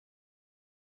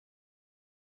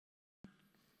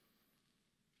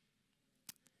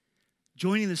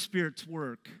Joining the Spirit's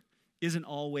work isn't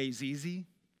always easy,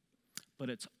 but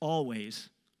it's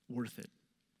always worth it.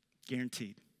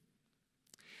 Guaranteed.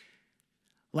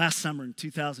 Last summer in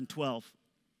 2012,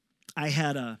 I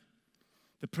had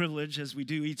the privilege, as we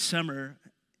do each summer,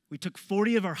 we took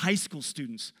 40 of our high school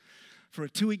students for a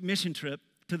 2-week mission trip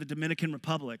to the Dominican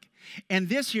Republic. And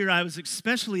this year I was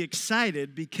especially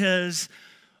excited because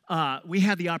we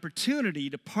had the opportunity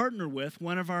to partner with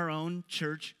one of our own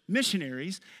church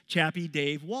missionaries, Chappy,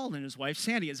 Dave, Walden, and his wife,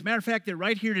 Sandy. As a matter of fact, they're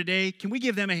right here today. Can we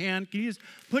give them a hand? Can you just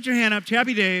put your hand up?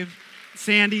 Chappy, Dave,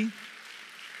 Sandy.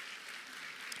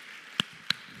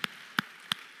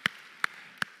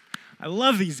 I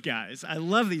love these guys. I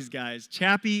love these guys.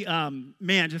 Chappy,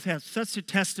 man, just has such a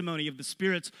testimony of the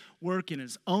Spirit's work in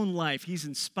his own life. He's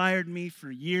inspired me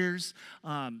for years,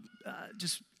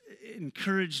 just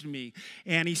encouraged me.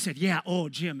 And he said, yeah,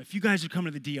 Jim, if you guys are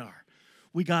coming to the DR,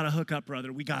 we got to hook up,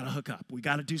 brother. We got to hook up. We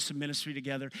got to do some ministry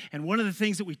together. And one of the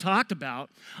things that we talked about,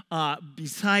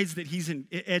 besides that he's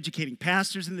educating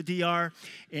pastors in the DR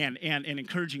and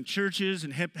encouraging churches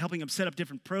and helping them set up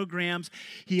different programs,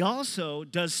 he also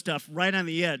does stuff right on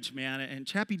the edge, man. And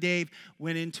Chappy Dave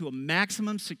went into a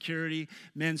maximum security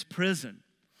men's prison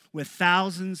with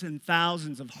thousands and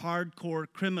thousands of hardcore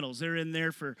criminals. They're in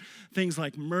there for things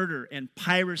like murder and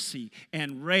piracy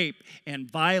and rape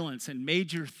and violence and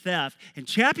major theft. And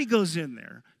Chappy goes in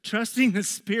there, trusting the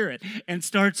Spirit, and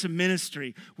starts a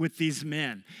ministry with these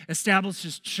men,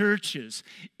 establishes churches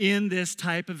in this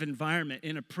type of environment,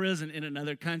 in a prison in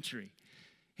another country.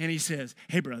 And he says,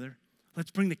 hey, brother,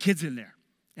 let's bring the kids in there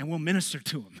and we'll minister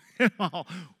to them. Oh,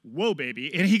 whoa,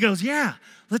 baby. And he goes, yeah,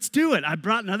 let's do it. I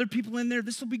brought other people in there.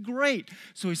 This will be great.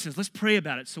 So he says, let's pray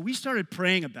about it. So we started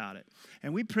praying about it.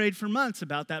 And we prayed for months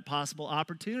about that possible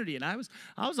opportunity. And I was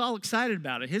all excited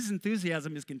about it. His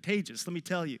enthusiasm is contagious, let me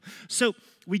tell you. So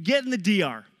we get in the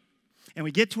DR, and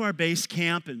we get to our base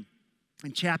camp, and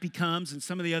Chappy comes and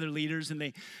some of the other leaders,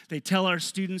 and they tell our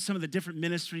students some of the different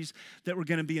ministries that we're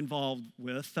going to be involved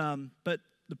with. But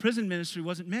the prison ministry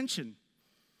wasn't mentioned.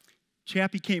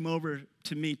 Chappy came over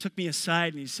to me, took me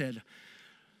aside, and he said,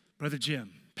 Brother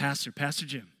Jim, Pastor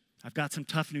Jim, I've got some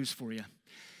tough news for you.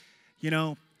 You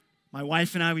know, my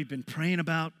wife and I, we've been praying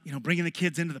about, bringing the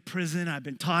kids into the prison. I've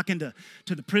been talking to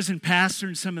the prison pastor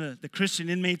and some of the Christian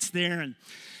inmates there, and,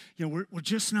 we're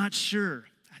just not sure.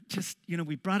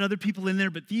 We brought other people in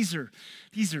there, but these are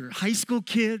high school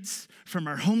kids from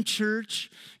our home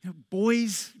church,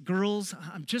 boys, girls.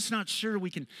 I'm just not sure we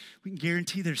can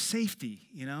guarantee their safety,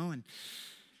 and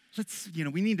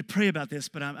we need to pray about this,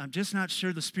 but I'm just not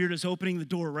sure the Spirit is opening the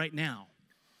door right now.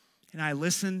 And I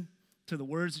listened to the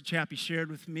words that Chappy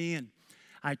shared with me, and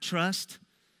I trust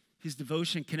his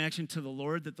devotion and connection to the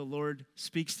Lord, that the Lord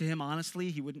speaks to him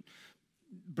honestly. He wouldn't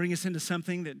bring us into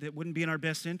something that wouldn't be in our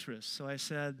best interest. So I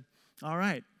said, all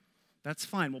right, that's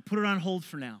fine. We'll put it on hold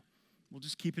for now. We'll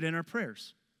just keep it in our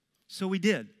prayers. So we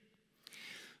did.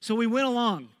 So we went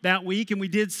along that week, and we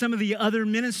did some of the other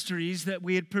ministries that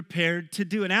we had prepared to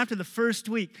do. And after the first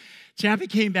week, Chappy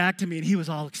came back to me, and he was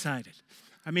all excited.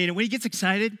 I mean, when he gets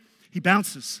excited, he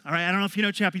bounces. All right, I don't know if you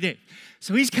know Chappy Dave.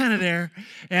 So he's kind of there,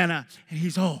 and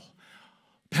he's,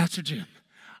 Pastor Jim,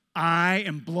 I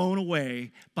am blown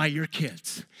away by your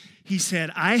kids. He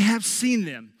said, I have seen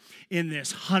them in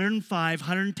this 105,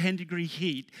 110 degree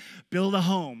heat build a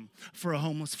home for a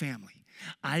homeless family.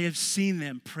 I have seen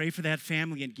them pray for that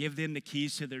family and give them the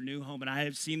keys to their new home. And I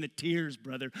have seen the tears,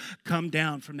 brother, come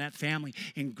down from that family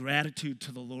in gratitude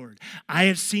to the Lord. I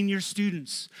have seen your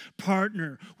students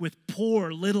partner with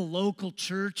poor little local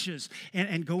churches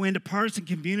and go into parks and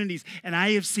communities. And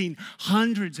I have seen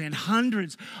hundreds and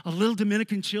hundreds of little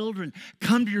Dominican children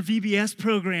come to your VBS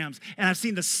programs. And I've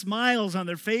seen the smiles on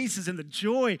their faces and the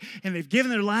joy. And they've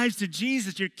given their lives to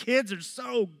Jesus. Your kids are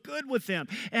so good with them.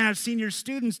 And I've seen your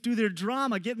students do their drama,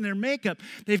 getting their makeup.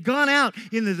 They've gone out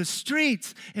into the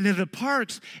streets and into the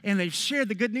parks, and they've shared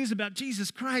the good news about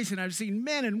Jesus Christ. And I've seen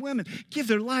men and women give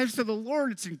their lives to the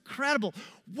Lord. It's incredible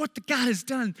what the God has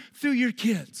done through your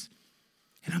kids.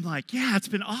 And I'm like, yeah, it's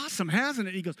been awesome, hasn't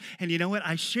it? He goes, and you know what?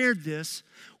 I shared this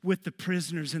with the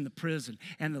prisoners in the prison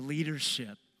and the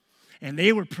leadership. And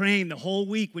they were praying the whole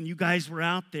week when you guys were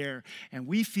out there. And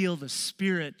we feel the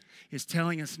Spirit is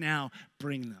telling us now,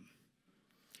 bring them.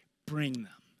 Bring them.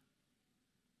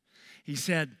 He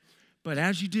said, but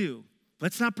as you do,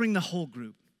 let's not bring the whole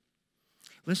group.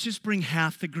 Let's just bring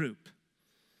half the group.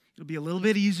 It'll be a little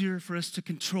bit easier for us to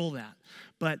control that.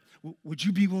 But would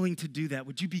you be willing to do that?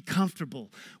 Would you be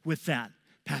comfortable with that,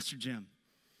 Pastor Jim?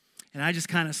 And I just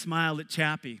kind of smiled at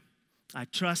Chappy. I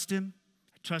trust him.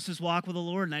 I trust his walk with the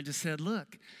Lord. And I just said,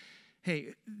 look,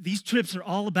 hey, these trips are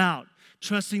all about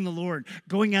trusting the Lord,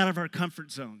 going out of our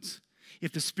comfort zones.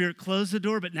 If the Spirit closed the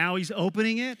door, but now he's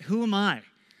opening it, who am I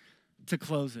to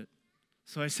close it?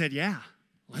 So I said, yeah,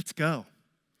 let's go.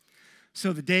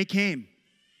 So the day came,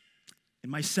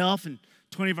 and myself and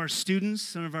 20 of our students,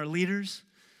 some of our leaders,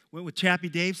 went with Chappy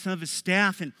Dave, some of his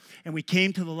staff, and we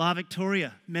came to the La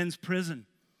Victoria men's prison.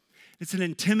 It's an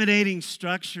intimidating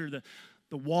structure.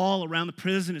 The wall around the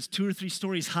prison is 2 or 3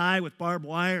 stories high with barbed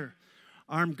wire,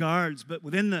 armed guards. But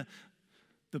within the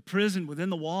prison, within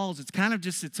the walls, it's kind of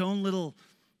just its own little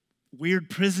weird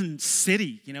prison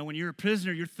city. You know, when you're a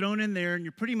prisoner, you're thrown in there and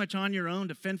you're pretty much on your own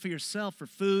to fend for yourself, for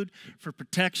food, for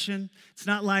protection. It's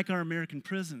not like our American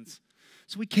prisons.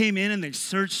 So we came in and they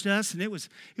searched us, and it was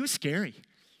scary.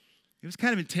 It was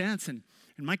kind of intense, and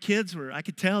my kids were, I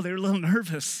could tell they were a little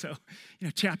nervous. So,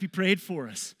 Chappy prayed for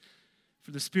us,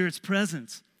 for the Spirit's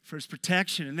presence, for his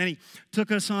protection. And then he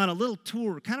took us on a little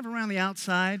tour, kind of around the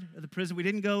outside of the prison. We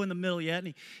didn't go in the middle yet.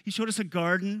 And he showed us a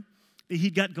garden that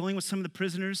he'd got going with some of the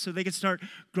prisoners so they could start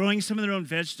growing some of their own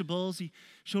vegetables. He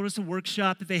showed us a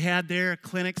workshop that they had there, a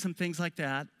clinic, some things like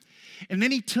that. And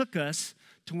then he took us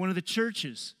to one of the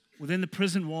churches within the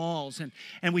prison walls.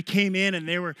 And we came in, and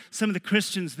there were some of the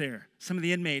Christians there, some of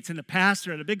the inmates. And the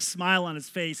pastor had a big smile on his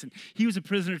face, and he was a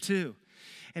prisoner too.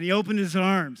 And he opened his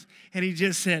arms, and he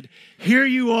just said, "Here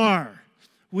you are.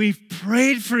 We've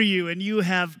prayed for you, and you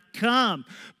have come.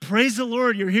 Praise the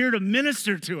Lord, you're here to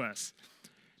minister to us."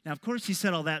 Now, of course, he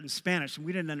said all that in Spanish, and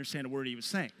we didn't understand a word he was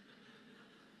saying.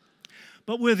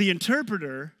 But with the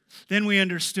interpreter, then we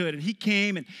understood. And he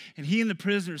came, and he and the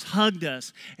prisoners hugged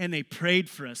us, and they prayed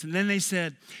for us. And then they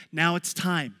said, now it's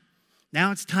time.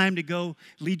 Now it's time to go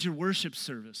lead your worship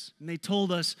service. And they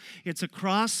told us it's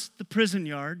across the prison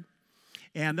yard,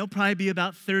 and there'll probably be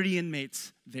about 30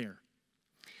 inmates there.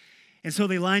 And so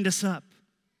they lined us up.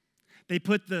 They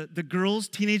put the girls,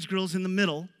 teenage girls, in the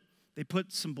middle. They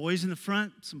put some boys in the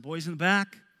front, some boys in the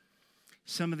back.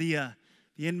 Some of the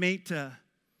inmate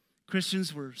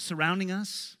Christians were surrounding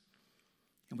us,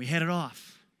 and we headed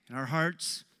off. And our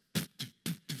hearts,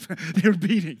 they were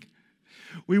beating.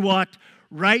 We walked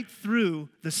right through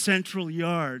the central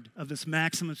yard of this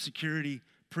maximum security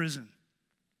prison.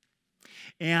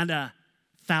 And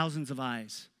thousands of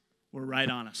eyes were right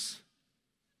on us.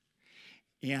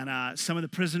 And some of the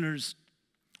prisoners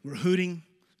were hooting.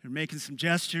 They were making some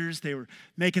gestures. They were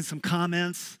making some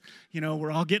comments.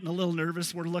 We're all getting a little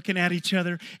nervous. We're looking at each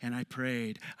other. And I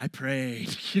prayed,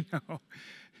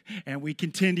 And we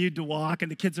continued to walk,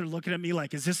 and the kids are looking at me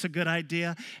like, is this a good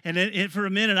idea? And for a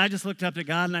minute, I just looked up to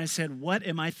God, and I said, what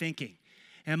am I thinking?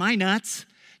 Am I nuts?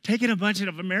 Taking a bunch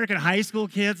of American high school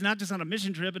kids, not just on a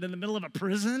mission trip, but in the middle of a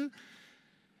prison?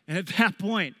 And at that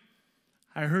point,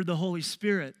 I heard the Holy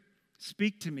Spirit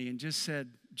speak to me and just said,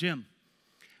 Jim,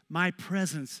 my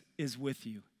presence is with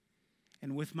you.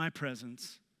 And with my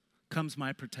presence comes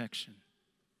my protection.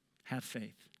 Have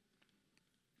faith.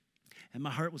 And my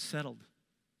heart was settled.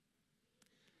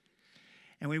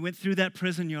 And we went through that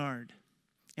prison yard.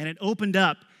 And it opened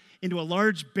up into a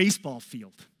large baseball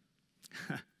field.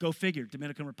 Go figure,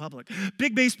 Dominican Republic.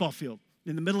 Big baseball field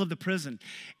in the middle of the prison.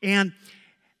 And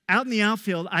out in the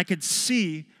outfield, I could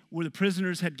see where the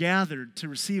prisoners had gathered to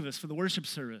receive us for the worship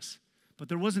service. But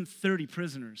there wasn't 30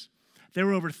 prisoners. There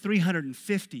were over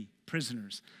 350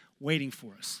 prisoners waiting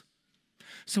for us.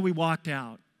 So we walked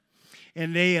out,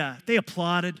 and they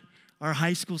applauded our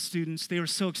high school students. They were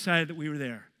so excited that we were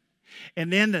there.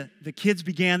 And then the kids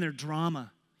began their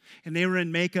drama, and they were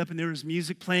in makeup, and there was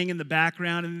music playing in the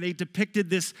background, and they depicted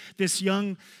this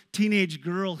young teenage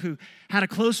girl who had a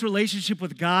close relationship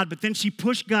with God, but then she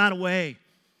pushed God away,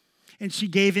 and she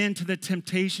gave in to the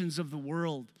temptations of the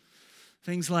world.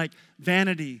 Things like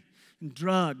vanity and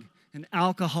drug and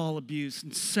alcohol abuse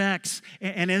and sex.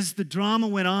 And as the drama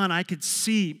went on, I could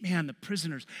see, man, the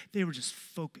prisoners, they were just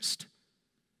focused.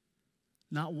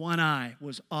 Not one eye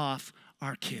was off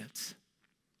our kids.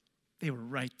 They were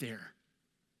right there.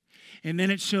 And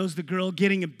then it shows the girl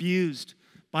getting abused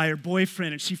by her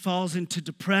boyfriend, and she falls into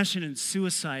depression and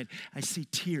suicide. I see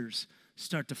tears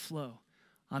start to flow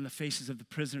on the faces of the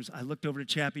prisoners. I looked over to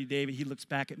Chappy David. He looks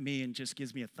back at me and just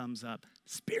gives me a thumbs up.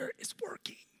 Spirit is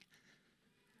working.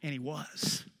 And he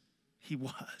was. He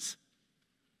was.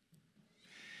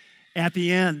 At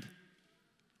the end,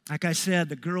 like I said,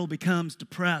 the girl becomes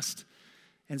depressed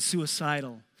and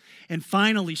suicidal. And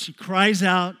finally, she cries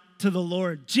out to the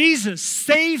Lord, Jesus,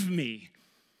 save me.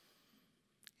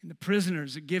 And the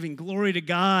prisoners are giving glory to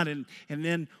God. And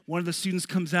then one of the students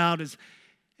comes out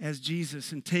as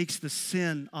Jesus and takes the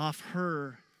sin off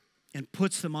her and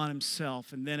puts them on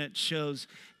himself. And then it shows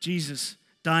Jesus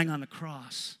dying on the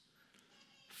cross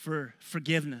for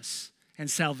forgiveness and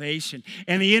salvation.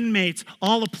 And the inmates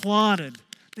all applauded.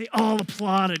 They all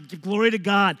applauded. Glory to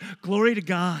God. Glory to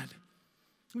God.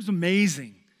 It was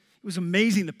amazing. It was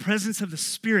amazing, the presence of the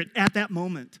Spirit at that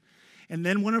moment. And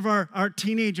then one of our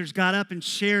teenagers got up and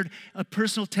shared a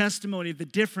personal testimony of the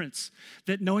difference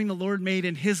that knowing the Lord made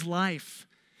in his life.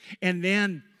 And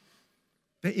then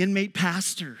the inmate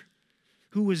pastor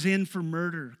who was in for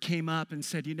murder came up and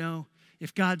said, you know,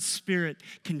 if God's Spirit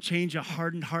can change a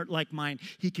hardened heart like mine,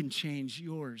 he can change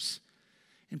yours.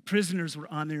 And prisoners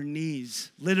were on their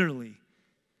knees, literally,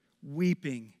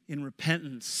 weeping in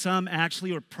repentance. Some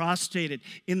actually were prostrated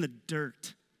in the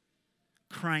dirt,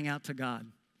 crying out to God.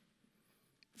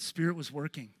 The Spirit was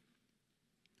working.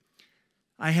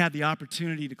 I had the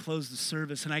opportunity to close the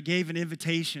service, and I gave an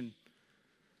invitation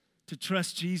to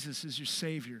trust Jesus as your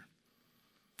Savior.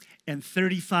 And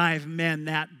 35 men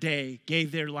that day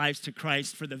gave their lives to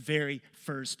Christ for the very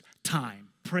first time.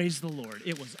 Praise the Lord.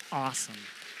 It was awesome.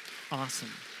 Awesome.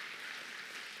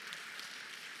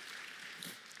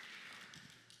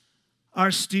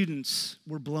 Our students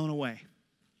were blown away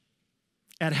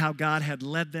at how God had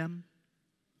led them,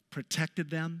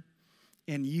 protected them,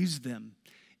 and used them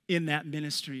in that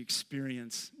ministry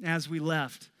experience. As we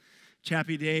left,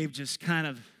 Chappy Dave just kind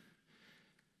of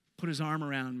put his arm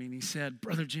around me and he said,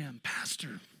 Brother Jim,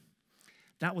 Pastor,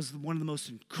 that was one of the most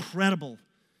incredible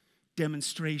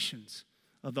demonstrations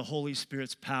of the Holy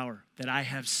Spirit's power that I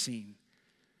have seen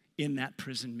in that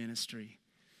prison ministry.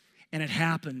 And it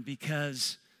happened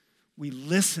because we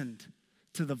listened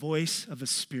to the voice of the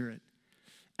Spirit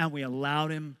and we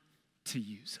allowed him to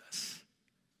use us.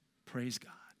 Praise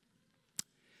God.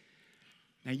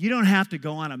 Now, you don't have to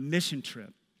go on a mission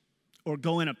trip or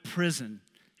go in a prison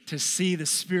to see the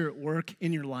Spirit work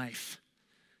in your life.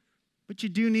 But you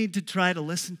do need to try to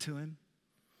listen to him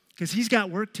because he's got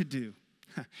work to do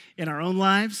in our own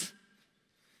lives.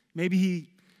 Maybe he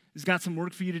has got some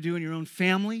work for you to do in your own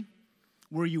family,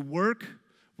 where you work,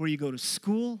 where you go to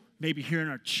school, maybe here in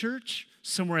our church,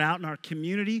 somewhere out in our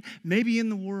community, maybe in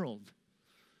the world.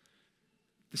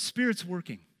 The Spirit's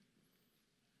working.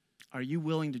 Are you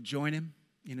willing to join him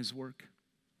in his work?